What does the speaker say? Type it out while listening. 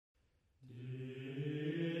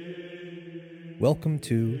Welcome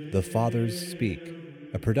to The Fathers Speak,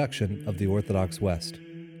 a production of the Orthodox West.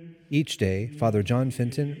 Each day, Father John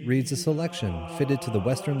Fenton reads a selection fitted to the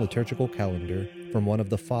Western liturgical calendar from one of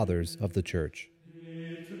the Fathers of the Church.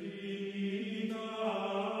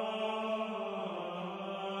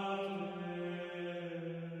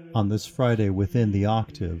 On this Friday within the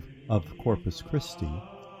octave of Corpus Christi,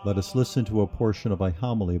 let us listen to a portion of a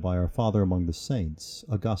homily by our Father among the Saints,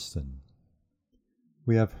 Augustine.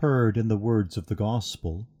 We have heard in the words of the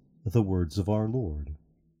Gospel the words of our Lord.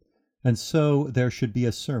 And so there should be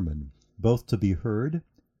a sermon, both to be heard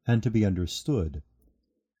and to be understood,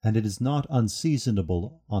 and it is not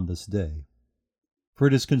unseasonable on this day. For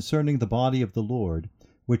it is concerning the body of the Lord,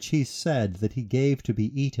 which he said that he gave to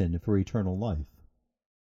be eaten for eternal life.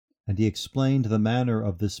 And he explained the manner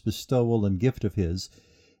of this bestowal and gift of his,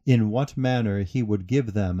 in what manner he would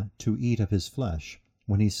give them to eat of his flesh,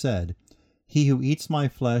 when he said, "He who eats my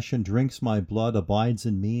flesh and drinks my blood abides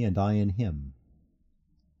in me, and I in him."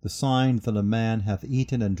 The sign that a man hath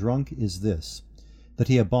eaten and drunk is this, that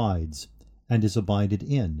he abides, and is abided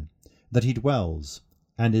in, that he dwells,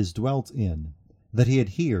 and is dwelt in, that he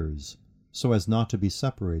adheres, so as not to be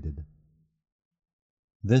separated.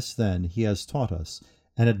 This then he has taught us,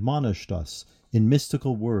 and admonished us in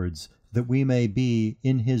mystical words, that we may be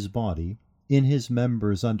in his body, in his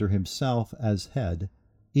members under himself as head,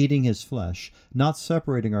 eating his flesh, not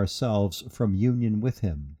separating ourselves from union with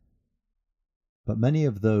him. But many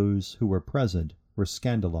of those who were present were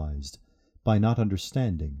scandalized by not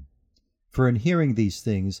understanding. For in hearing these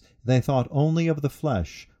things they thought only of the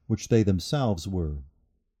flesh, which they themselves were.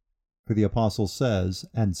 For the Apostle says,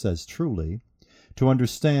 and says truly, to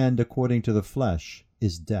understand according to the flesh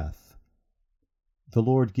is death. The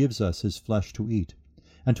Lord gives us his flesh to eat,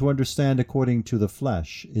 and to understand according to the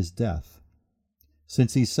flesh is death.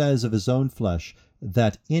 Since he says of his own flesh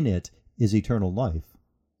that in it is eternal life,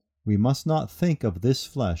 we must not think of this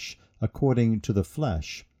flesh according to the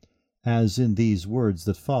flesh, as in these words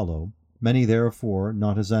that follow, many therefore,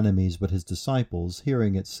 not his enemies but his disciples,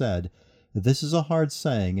 hearing it said, "This is a hard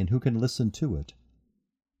saying, and who can listen to it?"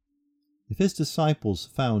 If his disciples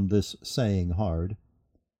found this saying hard,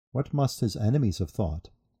 what must his enemies have thought?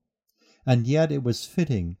 And yet it was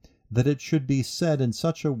fitting that it should be said in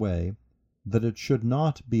such a way that it should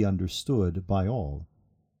not be understood by all.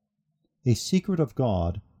 A secret of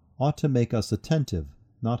God ought to make us attentive,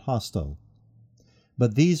 not hostile.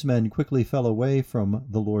 But these men quickly fell away from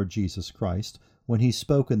the Lord Jesus Christ when he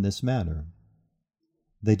spoke in this manner.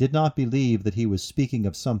 They did not believe that he was speaking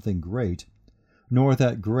of something great, nor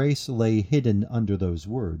that grace lay hidden under those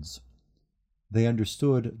words. They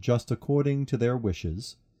understood just according to their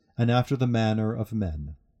wishes, and after the manner of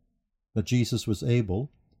men. But Jesus was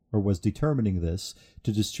able, or was determining this,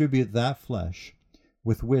 to distribute that flesh,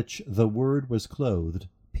 with which the Word was clothed,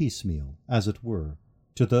 piecemeal, as it were,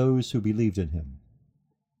 to those who believed in him.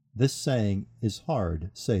 This saying is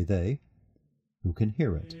hard, say they. Who can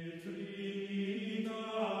hear it?